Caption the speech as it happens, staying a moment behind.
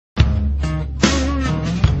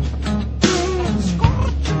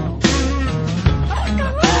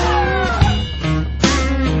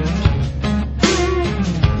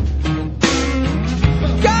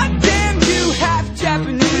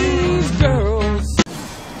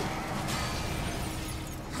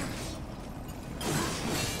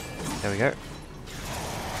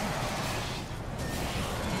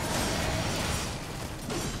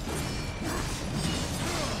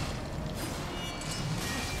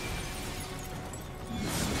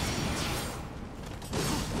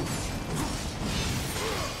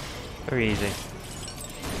Very easy.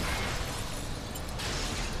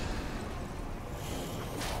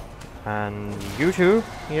 And you too.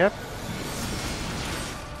 Yep.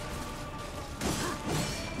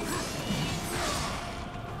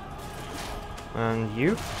 And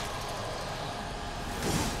you.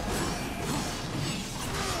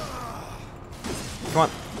 Come on.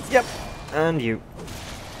 Yep. And you.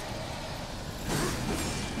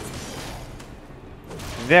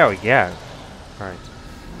 There we go. Right.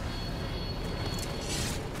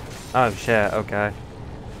 Oh shit, okay.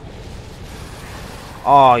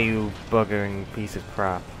 Oh, you buggering piece of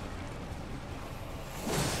crap.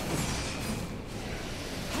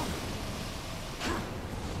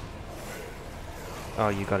 Oh,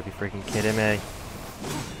 you gotta be freaking kidding me.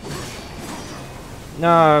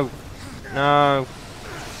 No! No!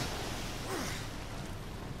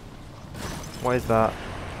 What is that?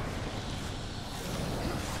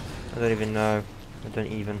 I don't even know. I don't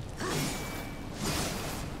even.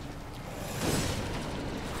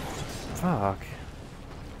 Fuck.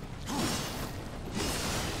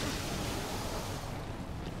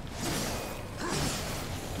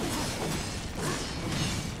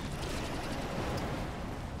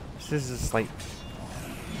 This is like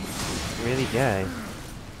really gay.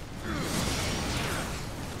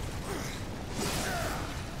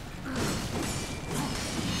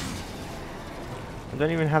 I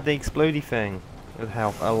don't even have the explodey thing. It would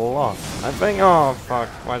help a lot. I think. Oh fuck!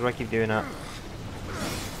 Why do I keep doing that?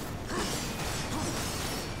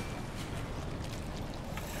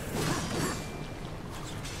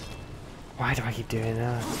 Why do I keep doing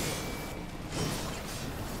that?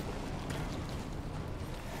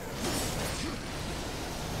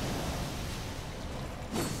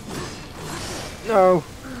 No!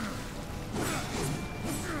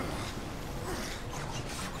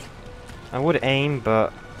 I would aim,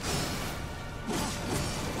 but...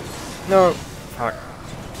 No! Fuck.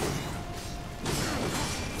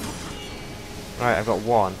 Right, I've got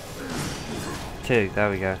 1. 2, there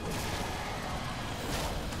we go.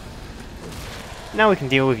 Now we can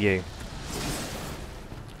deal with you.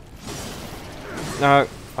 No!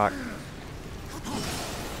 Fuck.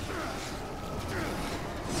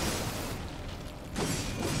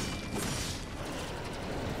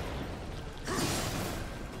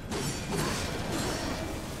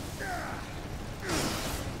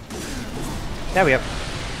 There we go.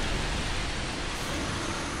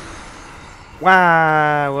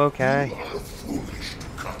 Wow, okay.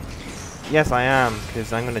 Yes, I am,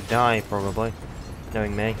 because I'm gonna die, probably.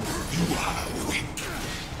 Knowing me. You are weak.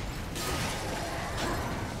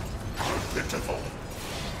 Pitiful.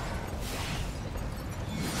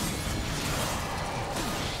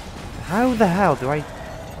 How the hell do I...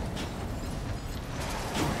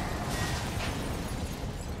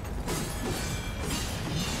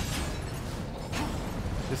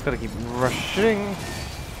 Just gotta keep rushing.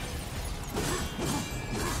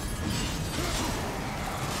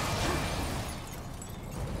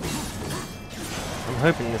 I'm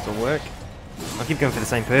hoping this will work. I'll keep going for the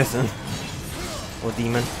same person. Or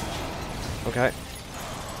demon. Okay.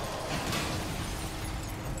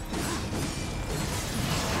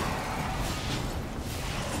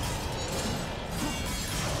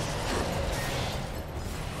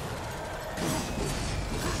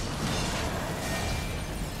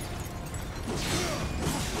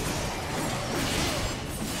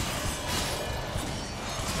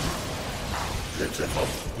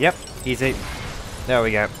 Yep, easy. There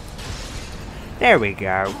we go. There we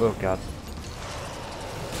go. Oh god.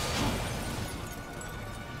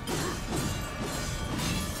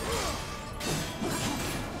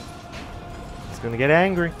 It's gonna get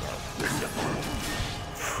angry.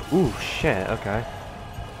 Ooh, shit, okay.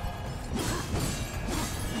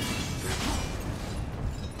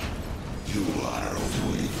 You are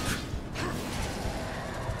weak.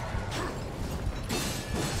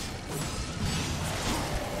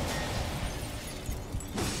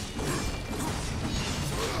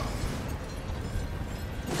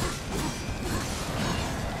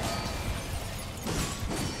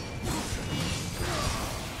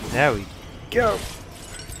 There we go.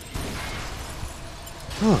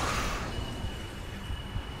 Whew.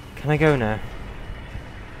 Can I go now?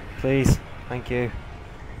 Please, thank you.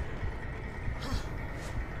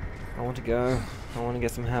 I want to go. I want to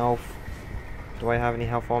get some health. Do I have any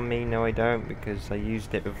health on me? No, I don't, because I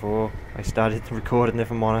used it before I started recording,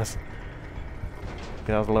 if I'm honest.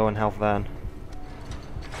 Because I was low on health then.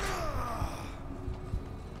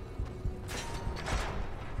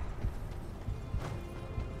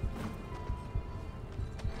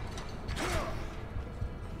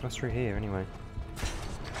 What's through here, anyway?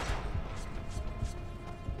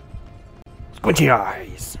 Squinty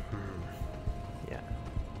eyes! Yeah.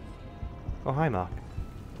 Oh, hi, Mark.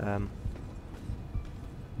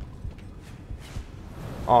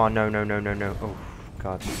 Oh, no, no, no, no, no. Oh,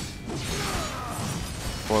 God.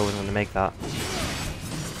 Boy, I wasn't going to make that.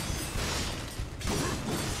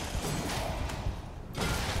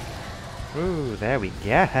 Ooh, there we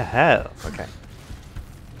go. Okay.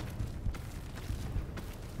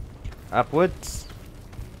 Upwards.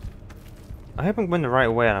 I hope I'm going the right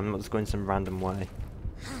way and I'm not just going some random way.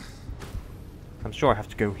 I'm sure I have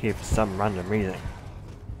to go here for some random reason.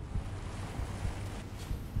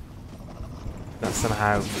 That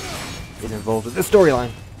somehow is involved with the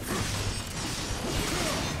storyline.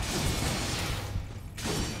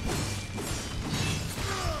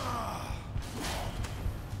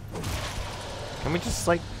 Can we just,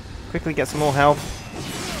 like, quickly get some more health?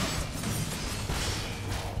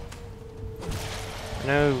 I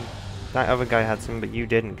know that other guy had some, but you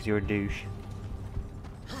didn't because you're a douche.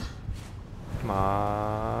 Come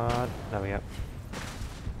on. There we go.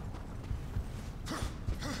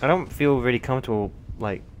 I don't feel really comfortable,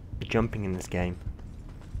 like, jumping in this game.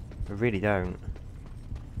 I really don't.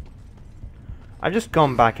 I've just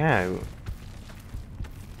gone back out.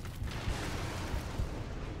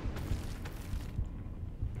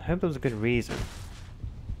 I hope there was a good reason.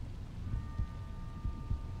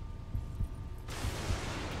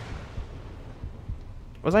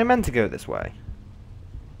 Was I meant to go this way?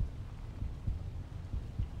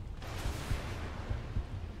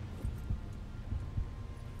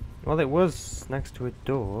 Well, it was next to a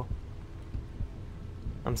door.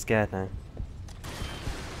 I'm scared now.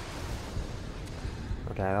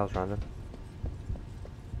 Okay, that was random.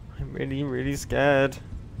 I'm really, really scared.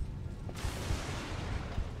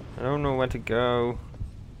 I don't know where to go.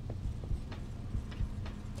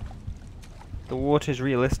 The water's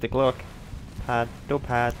realistic, look. Paddle,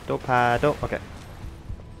 paddle, paddle. Okay.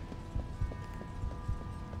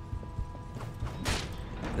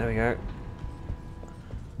 There we go.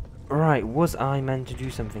 Right, was I meant to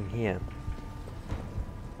do something here?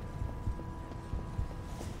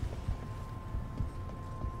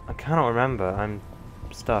 I cannot remember. I'm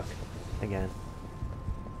stuck again.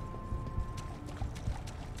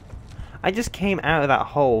 I just came out of that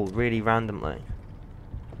hole really randomly.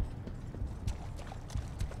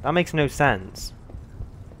 That makes no sense.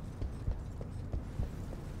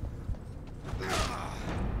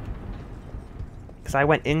 Because I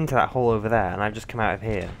went into that hole over there and I've just come out of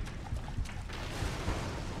here.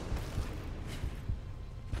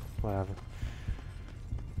 Whatever.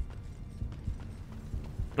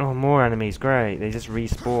 Oh, more enemies, great. They just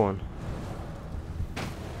respawn.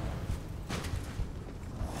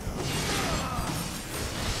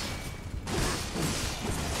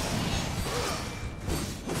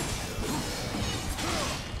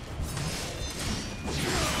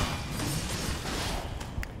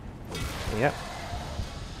 Yep.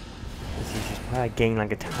 This is just where I gain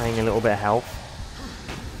like a tiny little bit of health.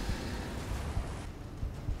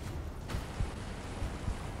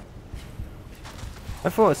 I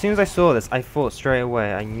thought, as soon as I saw this, I thought straight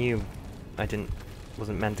away, I knew I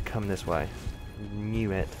wasn't meant to come this way. I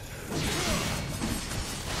knew it.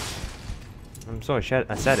 I'm sorry,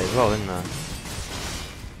 I said it as well, didn't I?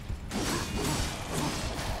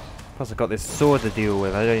 Plus I've got this sword to deal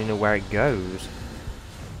with, I don't even know where it goes.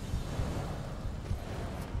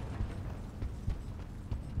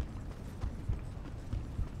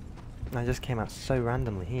 I just came out so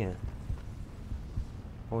randomly here.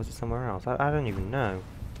 Or was it somewhere else? I don't even know.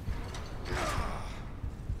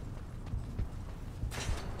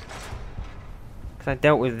 Because I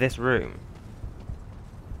dealt with this room.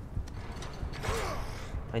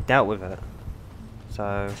 I dealt with it.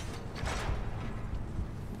 So...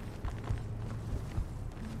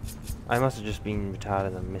 I must have just been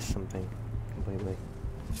retarded and missed something completely.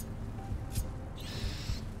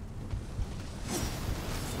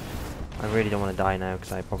 I really don't want to die now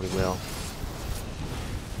because I probably will.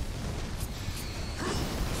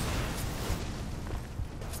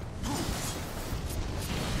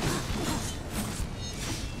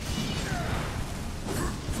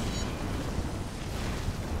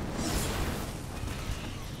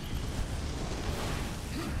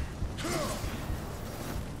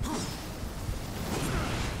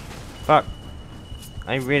 Fuck.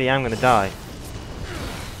 I really am gonna die.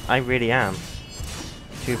 I really am.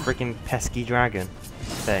 To a freaking pesky dragon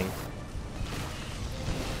thing.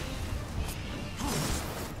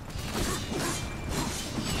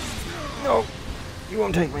 No! You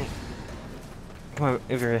won't take me. Come on,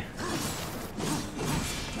 over here.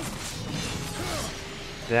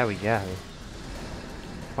 There we go.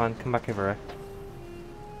 Come on, come back over here.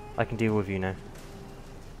 I can deal with you now.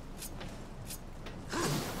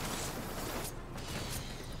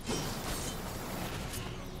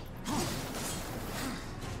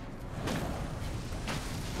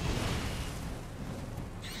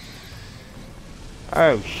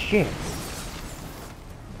 Oh shit!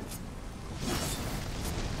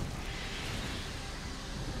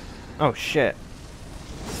 Oh shit!